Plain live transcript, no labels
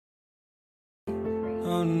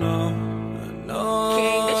Oh no, no.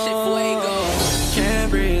 King, this shit fuego.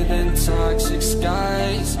 Can't breathe in toxic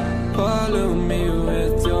skies. Pollute me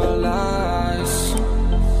with your lies.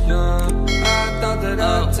 Yeah, I thought that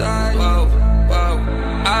I'd die.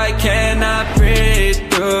 I cannot breathe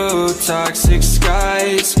through toxic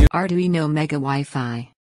skies. Arduino MEGA+WiFi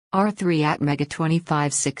R3 at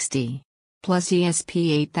MEGA+2560 plus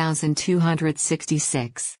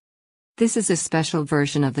Esp8266. This is a special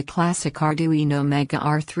version of the classic Arduino Mega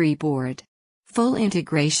R3 board. Full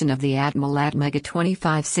integration of the Atmel at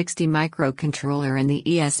MEGA+2560 microcontroller and the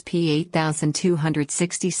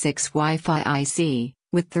Esp8266 Wi-Fi IC,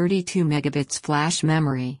 with 32 megabits flash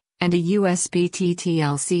memory, and a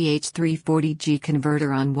USB-TTL CH340G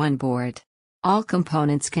converter on one board. All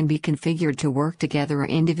components can be configured to work together or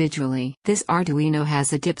individually. This Arduino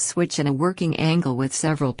has a dip switch and a working angle with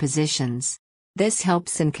several positions. This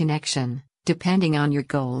helps in connection, depending on your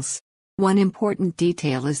goals. One important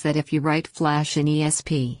detail is that if you write flash in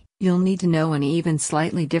ESP, you'll need to know an even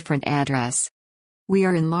slightly different address. We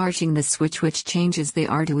are enlarging the switch, which changes the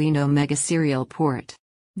Arduino Mega serial port.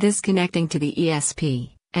 This connecting to the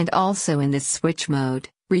ESP, and also in this switch mode,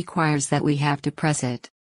 requires that we have to press it.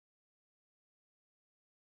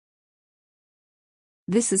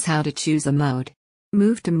 This is how to choose a mode.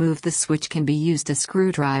 To move the switch can be used a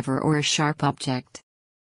screwdriver or a sharp object.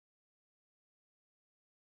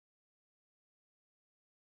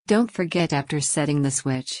 Don't forget, after setting the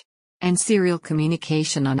switch and serial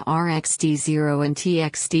communication on RxD0 and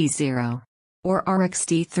TXD0, or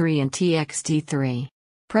RxD3 and TXD3,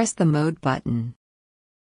 press the mode button.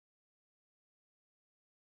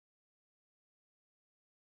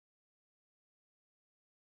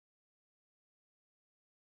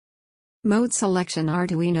 Mode selection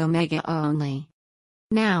Arduino Mega only.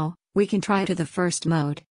 Now, we can try to the first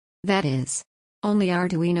mode. That is, only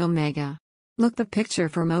Arduino Mega. Look the picture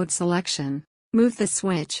for mode selection. Move the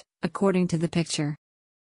switch, according to the picture.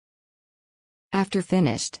 After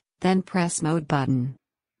finished, then press mode button.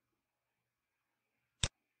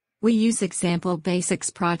 We use example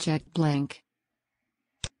basics project BLYNK.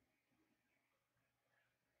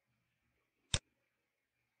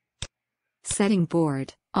 Setting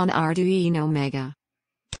board on Arduino Mega.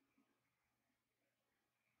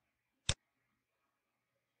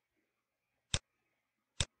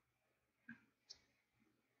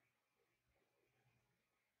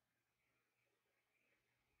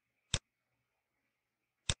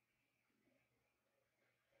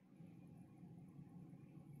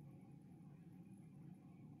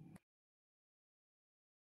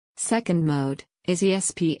 Second mode is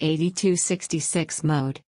Esp8266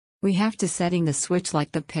 mode. We have to setting the switch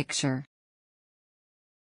like the picture.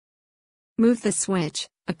 Move the switch,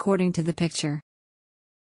 according to the picture.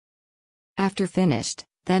 After finished,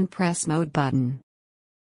 then press mode button.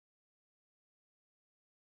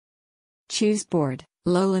 Choose board,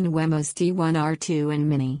 Lowland Wemos D1 R2 and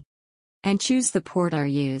Mini. And choose the port are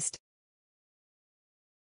used.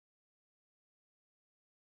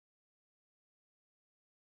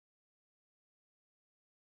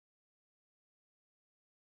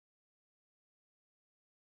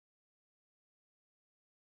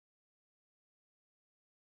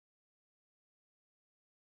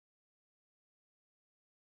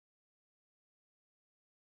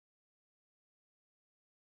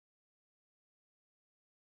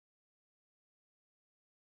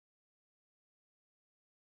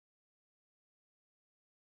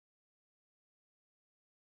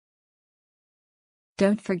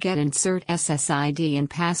 Don't forget insert SSID and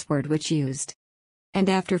password which used. And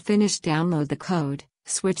after finished, download the code,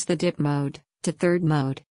 switch the dip mode to third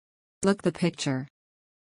mode. Look the picture.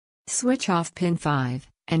 Switch off pin 5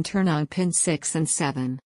 and turn on pin 6 and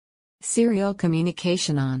 7. Serial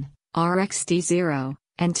communication on RxD0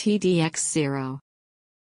 and TDX0.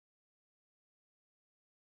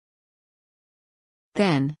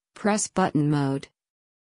 Then press button mode.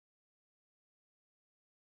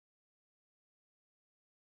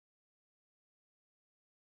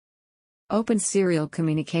 Open serial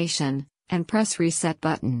communication, and press reset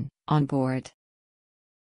button, on board.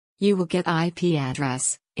 You will get IP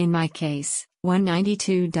address, in my case,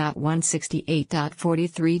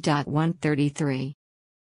 192.168.43.133.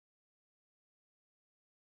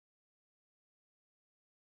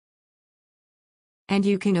 And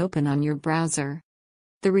you can open on your browser.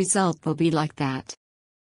 The result will be like that.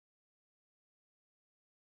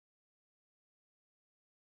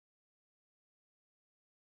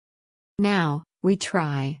 Now, we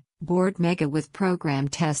try board Mega with program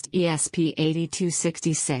test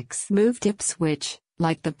Esp8266. Move dip switch,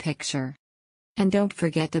 like the picture. And don't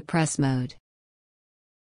forget to press mode.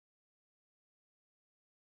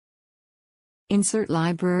 Insert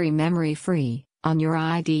library memory free on your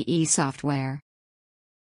IDE software.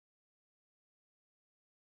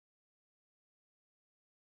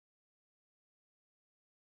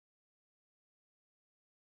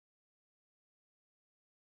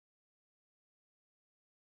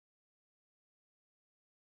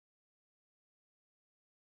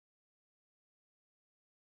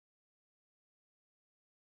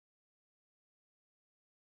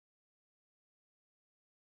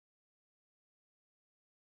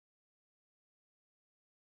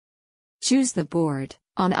 Choose the board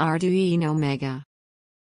on Arduino MEGA.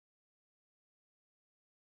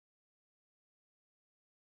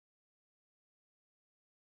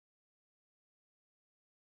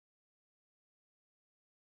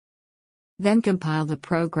 Then compile the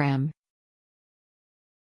program.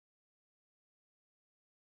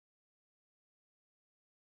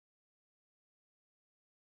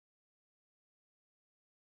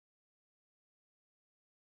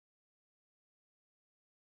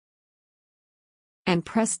 And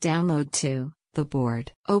press download to the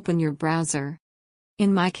board. Open your browser.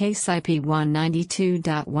 In my case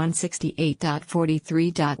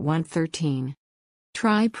IP192.168.43.113.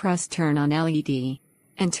 Try press turn on LED.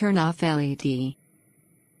 And turn off LED.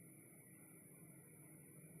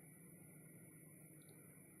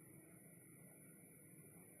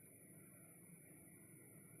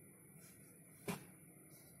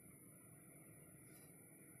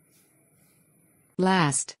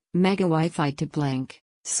 Last, MEGA+WiFi to BLYNK.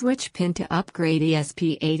 Switch pin to upgrade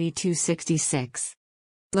Esp8266.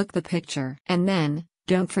 Look the picture. And then,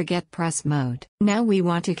 don't forget press mode. Now we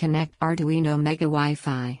want to connect Arduino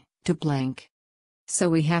MEGA+WiFi to BLYNK. So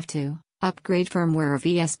we have to upgrade firmware of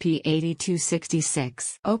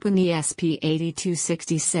Esp8266. Open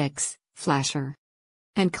Esp8266 flasher.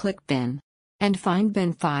 And click bin. And find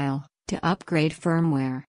bin file to upgrade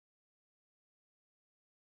firmware.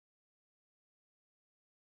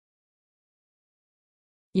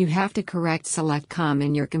 You have to correct select COM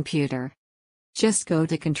in your computer. Just go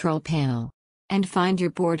to Control Panel. And find your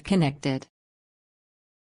board connected.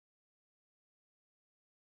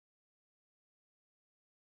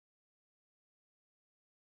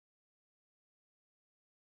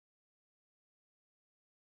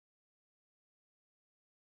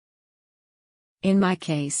 In my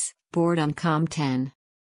case, board on COM10.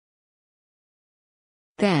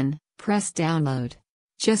 Then, press download.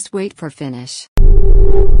 Just wait for finish.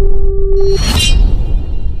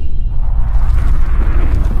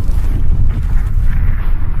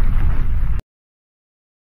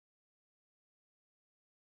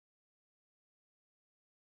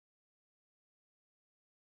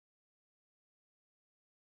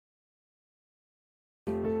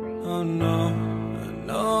 Oh no,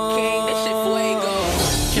 no. King, this shit fuego.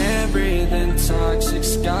 Can't breathe in toxic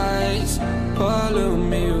skies. Pollute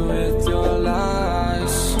me with your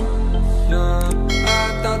lies. Yeah, I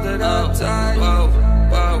thought that I'd die.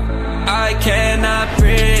 I cannot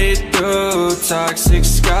breathe through toxic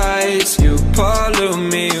skies. You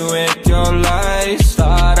pollute me with your lies.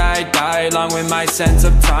 Thought I'd die along with my sense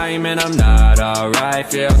of time, and I'm not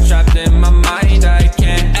alright. Feel trapped in my mind, I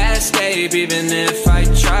can't escape even if I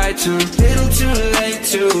try to. Little too late,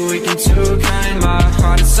 too weak and too kind. My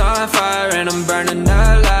heart is on fire and I'm burning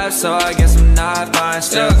alive, so I guess I'm not fine.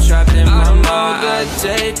 Still trapped in my mind. The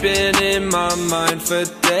date been in my mind for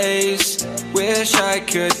days. Wish I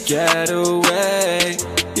could get away.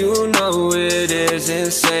 You know it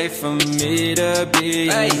isn't safe for me to be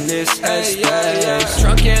in this headspace.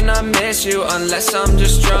 Drunk and I miss you unless I'm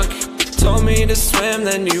just drunk. Told me to swim,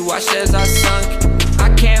 then you watched as I sunk. I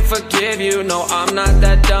can't forgive you, no I'm not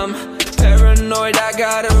that dumb. Paranoid, I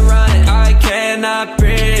gotta run. I cannot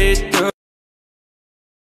breathe through.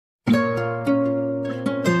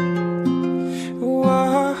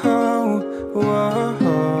 Whoa,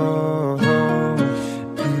 whoa.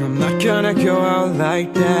 I'm not gonna go out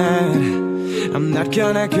like that. I'm not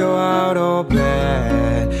gonna go out all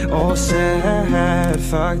bad, all sad,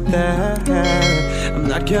 fuck that. I'm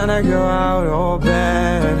not gonna go out all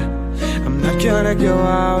bad. I'm not gonna go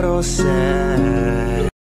out all sad.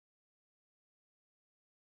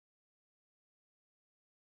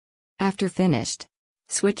 After finished,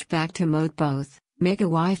 switch back to mode both,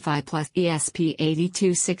 MEGA+WiFi plus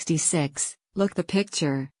Esp8266, look the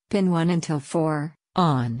picture, pin 1 until 4,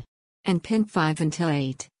 on. And pin 5 until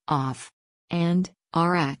 8, off. And,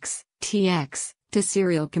 RX, TX, to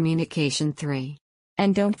serial communication 3.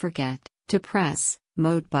 And don't forget, to press,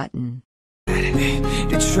 mode button.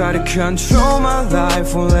 They try to control my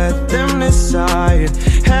life, won't let them decide.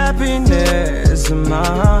 Happiness in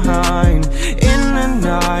mine. In the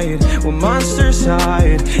night, when monsters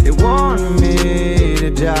hide, they want me to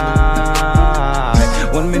die.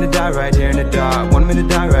 Want me to die right here in the dark. Want me to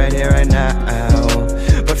die right here, right now.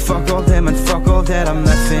 But fuck all them and fuck all that, I'm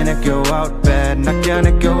not finna go out bad. Not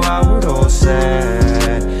gonna go out all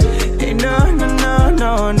sad. Hey, no, no, no,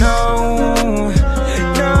 no, no.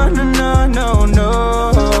 No, no, no, no,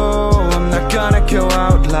 no. I'm not gonna go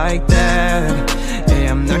out like that. Hey,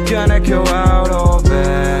 I'm not gonna go out all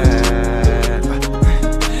bad.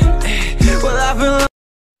 Well, I've been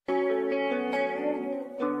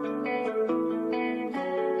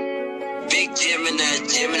Big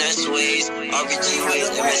Gemini sways, RPG ways,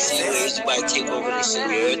 MSC ways, somebody take over this shit,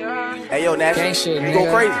 you heard? Hey yo, Nash, Gang shit, you go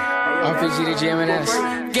crazy. RPG to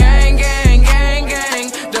GMNS. Gang, gang, gang, gang.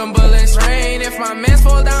 Them bullets rain. If my mans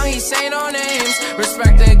fall down, he say no names.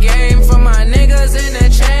 Respect the game for my niggas in the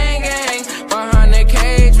chain gang. Behind the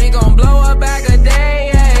cage, we gon' blow a bag a day.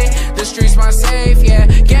 Hey. The streets my safe, yeah.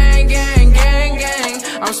 Gang, gang, gang, gang.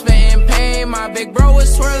 I'm spitting pain. My big bro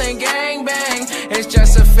is twirling gang bang. It's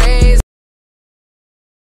just a phase.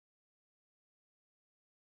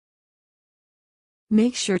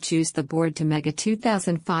 Make sure choose the board to MEGA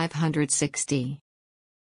 2560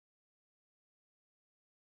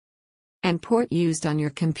 and port used on your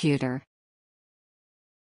computer.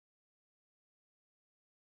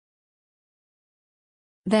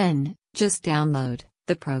 Then, just download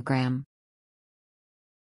the program.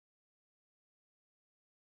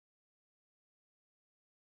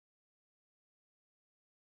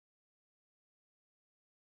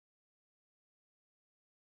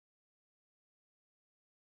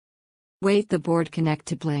 Wait the board connect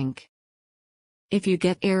to BLYNK. If you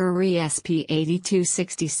get error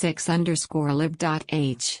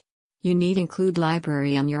Esp8266_lib.h, you need include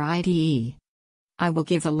library on your IDE. I will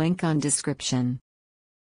give a link on description.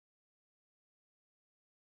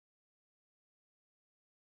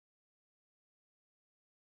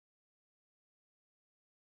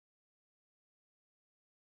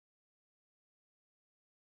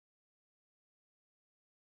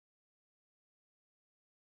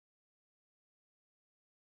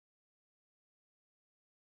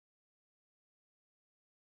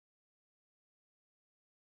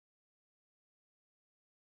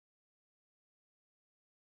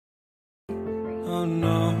 Oh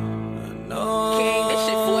no, no. King, this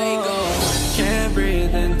shit fuego. Can't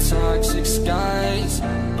breathe in toxic skies.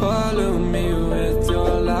 Pollute me with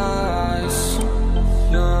your lies.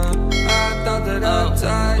 Yeah, I thought that I'd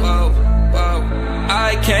die. Whoa, whoa.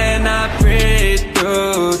 I cannot breathe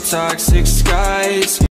through toxic skies.